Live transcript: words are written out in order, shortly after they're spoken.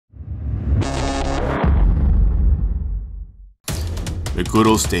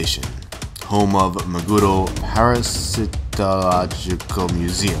Meguro Station, home of Meguro Parasitological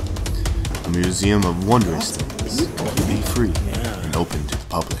Museum, a museum of wondrous things, completely free and open to the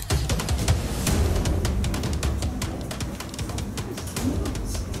public.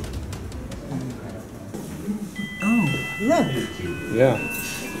 Oh, look. Yeah.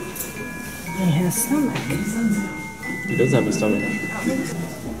 It has stomach. He does have a stomach.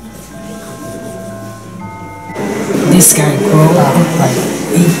 This guy grew up like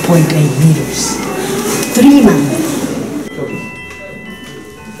 8.8 meters. 3 man.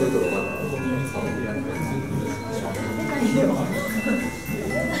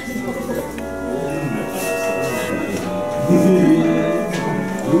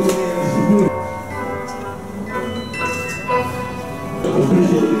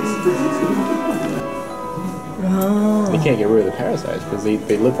 You can't get rid of the parasites because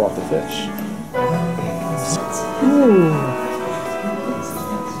they live off the fish. Ooh.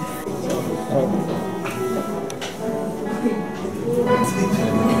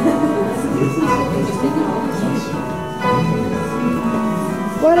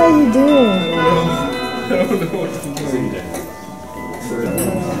 What are you doing? I don't know what to do.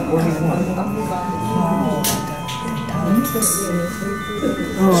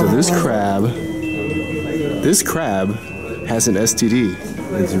 So this crab has an STD.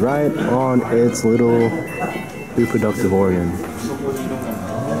 It's right on its little reproductive organ.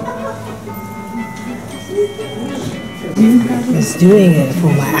 It's doing it for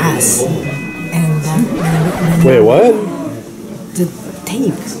my ass. And Wait, what? the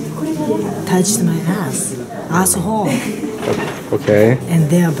tape touched my asshole. Okay. And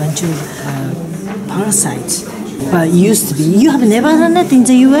there are a bunch of parasites. But it used to be. You have never done that in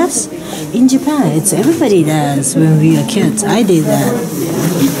the US? In Japan, it's everybody does when we are kids. I did that.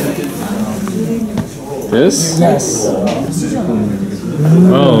 This? Yes.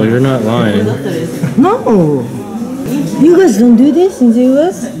 Oh, you're not lying. No. You guys don't do this in the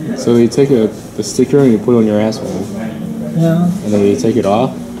US? So you take the sticker and you put it on your asshole. Yeah. And then you take it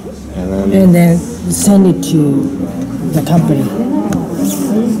off. And then send it to the company.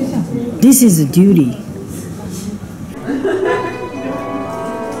 This is a duty.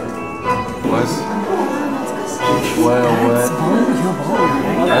 What?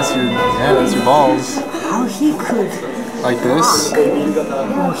 That's your balls. How he could? Like this?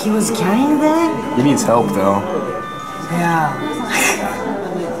 Oh, he was carrying that? He needs help though. Yeah.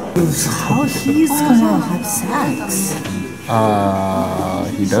 How he's gonna have sex?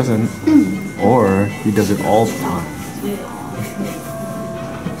 He doesn't. Or he does it all the time.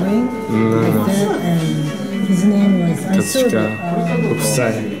 Like that, and his name was Tatsuka.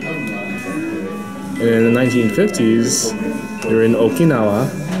 And in the 1950s, they were in Okinawa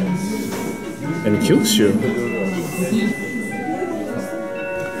and Kyushu.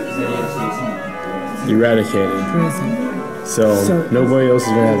 Eradicated. So nobody else is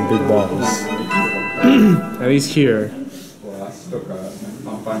gonna have big balls. At least here.